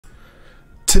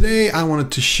Today I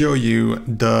wanted to show you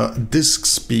the disk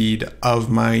speed of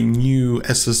my new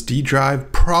SSD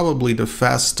drive, probably the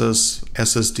fastest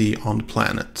SSD on the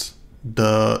planet,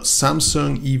 the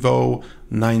Samsung Evo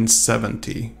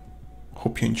 970.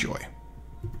 Hope you enjoy.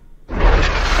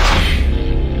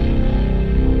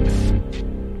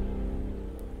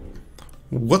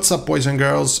 What's up, boys and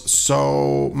girls?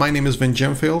 So my name is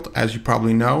NVme, as you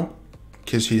probably know. In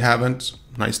case you haven't,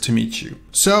 nice to meet you.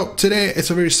 So today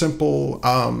it's a very simple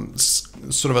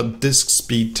sort of a disk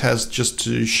speed test, just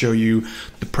to show you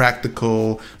the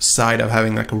practical side of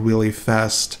having like a really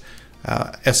fast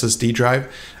SSD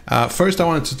drive. First, I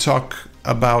wanted to talk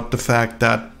about the fact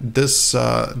that this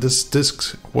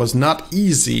disk was not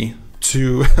easy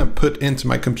to put into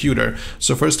my computer.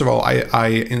 So first of all,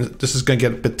 this is gonna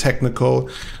get a bit technical.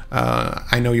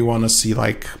 I know you want to see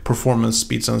like performance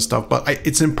speeds and stuff, but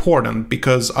it's important,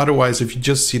 because otherwise if you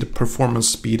just see the performance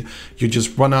speed, you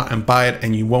just run out and buy it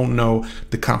and you won't know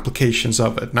the complications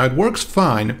of it. Now it works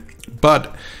fine,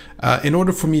 but in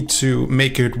order for me to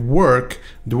make it work,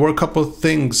 there were a couple of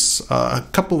things, a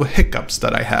couple of hiccups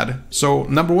that I had. So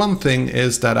number one thing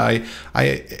is that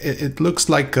it looks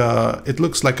like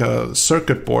a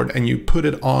circuit board, and you put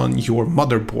it on your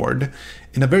motherboard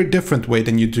in a very different way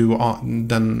than you do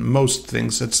than most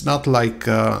things. It's not like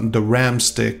the RAM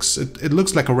sticks. It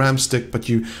looks like a RAM stick, but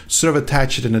you sort of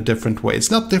attach it in a different way.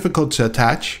 It's not difficult to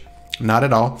attach, not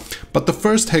at all. But the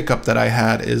first hiccup that I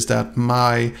had is that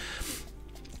I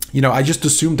just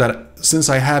assumed that since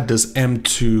I had this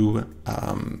M.2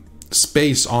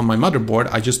 space on my motherboard,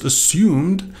 I just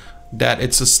assumed that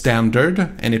it's a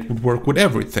standard and it would work with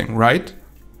everything, right?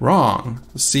 Wrong.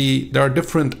 See, there are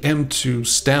different M.2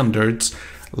 standards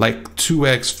like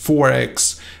 2x,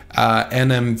 4x,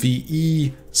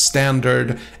 NVme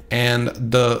standard, and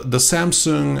the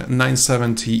Samsung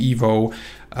 970 Evo,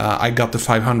 I got the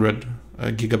 500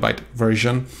 gigabyte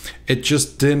version. It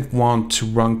just didn't want to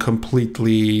run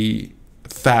completely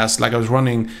fast. Like I was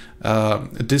running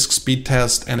a disk speed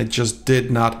test and it just did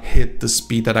not hit the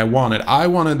speed that I wanted. I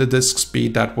wanted a disk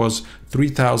speed that was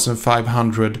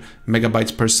 3,500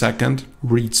 megabytes per second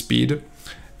read speed,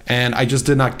 and I just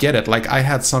did not get it. Like I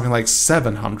had something like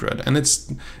 700, and it's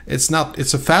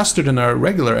faster than a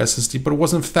regular SSD, but it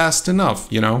wasn't fast enough,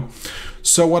 you know.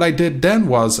 So what I did then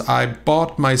was I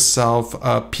bought myself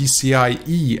a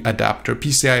PCIe adapter,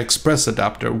 PCI Express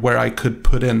adapter, where I could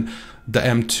put in the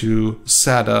M.2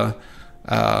 SATA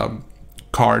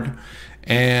card,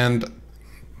 and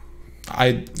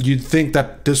you'd think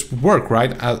that this would work,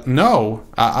 right? No,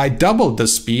 I doubled the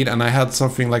speed, and I had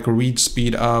something like a read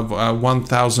speed of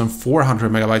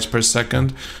 1,400 megabytes per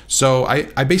second. So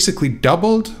I basically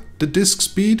doubled the disk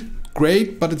speed.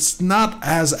 Great, but it's not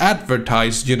as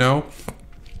advertised, you know.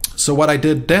 So what I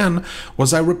did then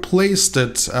was I replaced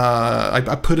it,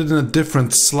 I put it in a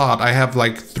different slot. I have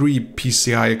like 3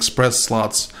 PCI Express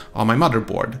slots on my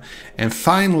motherboard, and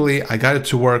finally I got it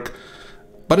to work,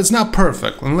 but it's not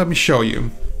perfect, and let me show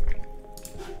you.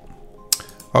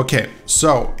 Okay,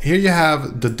 so here you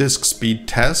have the disk speed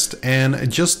test, and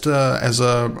just as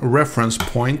a reference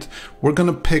point, we're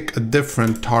gonna pick a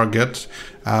different target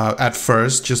at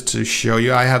first, just to show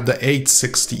you. I have the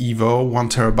 860 Evo 1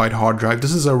 terabyte hard drive.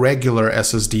 This is a regular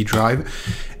SSD drive,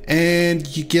 and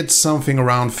you get something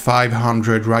around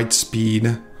 500 write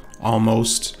speed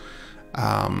almost,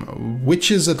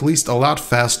 which is at least a lot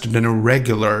faster than a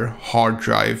regular hard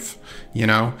drive, you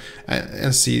know.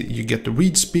 And see, you get the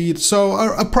read speed, so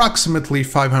approximately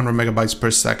 500 megabytes per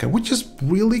second, which is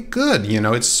really good, you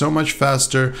know. It's so much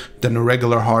faster than a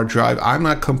regular hard drive. I'm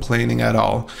not complaining at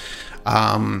all.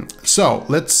 So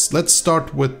let's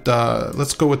start with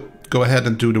go ahead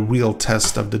and do the real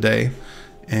test of the day,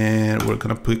 and we're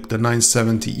gonna pick the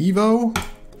 970 Evo.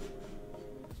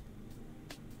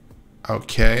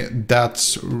 Okay,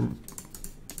 that's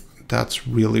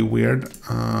really weird.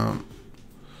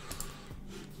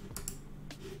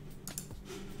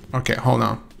 Okay, hold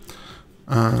on.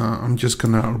 I'm just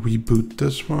gonna reboot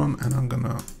this one, and I'm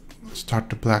gonna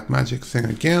start the black magic thing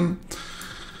again.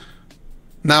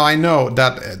 Now I know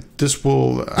that this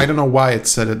will, I don't know why it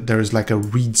said it, there's like a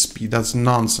read speed. That's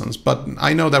nonsense. But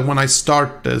I know that when I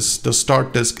start this, the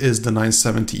start disk is the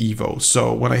 970 Evo.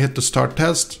 So when I hit the start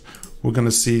test, we're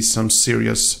gonna see some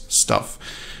serious stuff.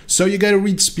 So you get a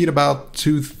read speed about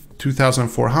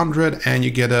 2,400, and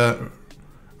you get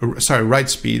write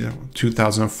speed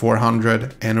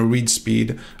 2,400, and a read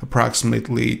speed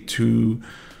approximately to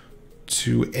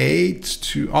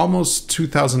almost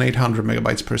 2,800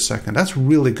 megabytes per second. That's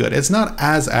really good. It's not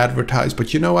as advertised,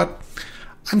 but you know what?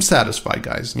 I'm satisfied,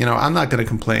 guys. You know, I'm not gonna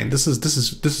complain. This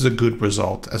is a good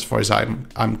result as far as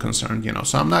I'm concerned. You know,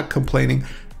 so I'm not complaining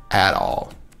at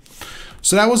all.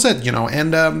 So that was it. You know,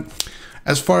 and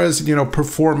as far as, you know,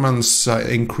 performance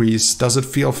increase, does it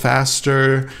feel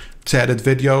faster to edit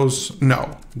videos?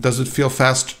 No. Does it feel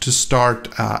faster to start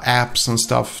apps and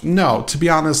stuff? No. To be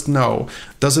honest, no.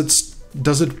 Does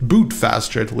it boot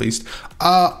faster at least?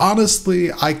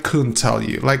 Honestly, I couldn't tell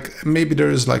you. Like, maybe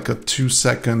there is like a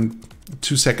 2-second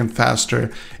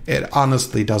faster. It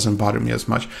honestly doesn't bother me as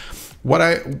much.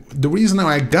 The reason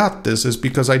I got this is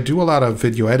because I do a lot of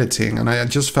video editing, and I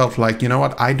just felt like, you know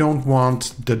what, I don't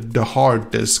want the hard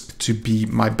disk to be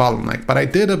my bottleneck. But I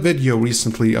did a video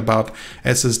recently about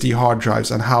SSD hard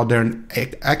drives and how they're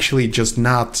actually just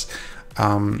not,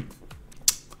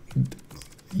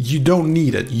 you don't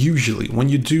need it usually. When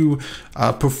you do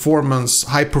high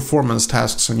performance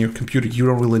tasks on your computer, you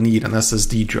don't really need an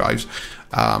SSD drive.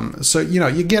 So, you know,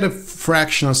 you get a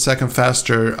fraction of a second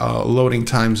faster loading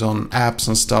times on apps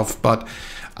and stuff, but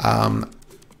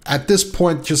at this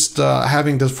point, just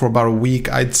having this for about a week,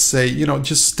 I'd say, you know,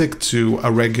 just stick to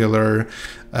a regular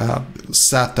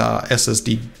SATA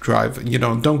SSD drive. You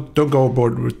know, don't go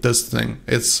aboard with this thing.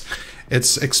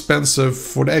 It's expensive.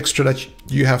 For the extra that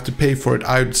you have to pay for it,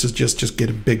 I would suggest just get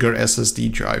a bigger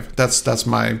SSD drive. That's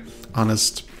my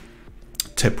honest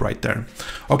tip right there.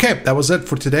 Okay, that was it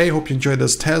for today. Hope you enjoyed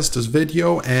this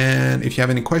video, and if you have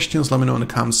any questions, let me know in the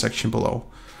comment section below,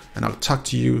 and I'll talk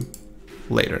to you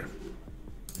later.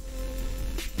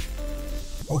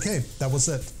 Okay, that was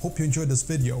it. Hope you enjoyed this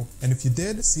video, and if you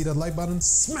did, see that like button,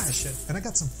 smash it. And I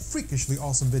got some freakishly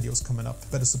awesome videos coming up.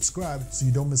 Better subscribe so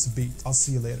you don't miss a beat. I'll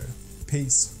see you later.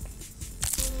 Peace.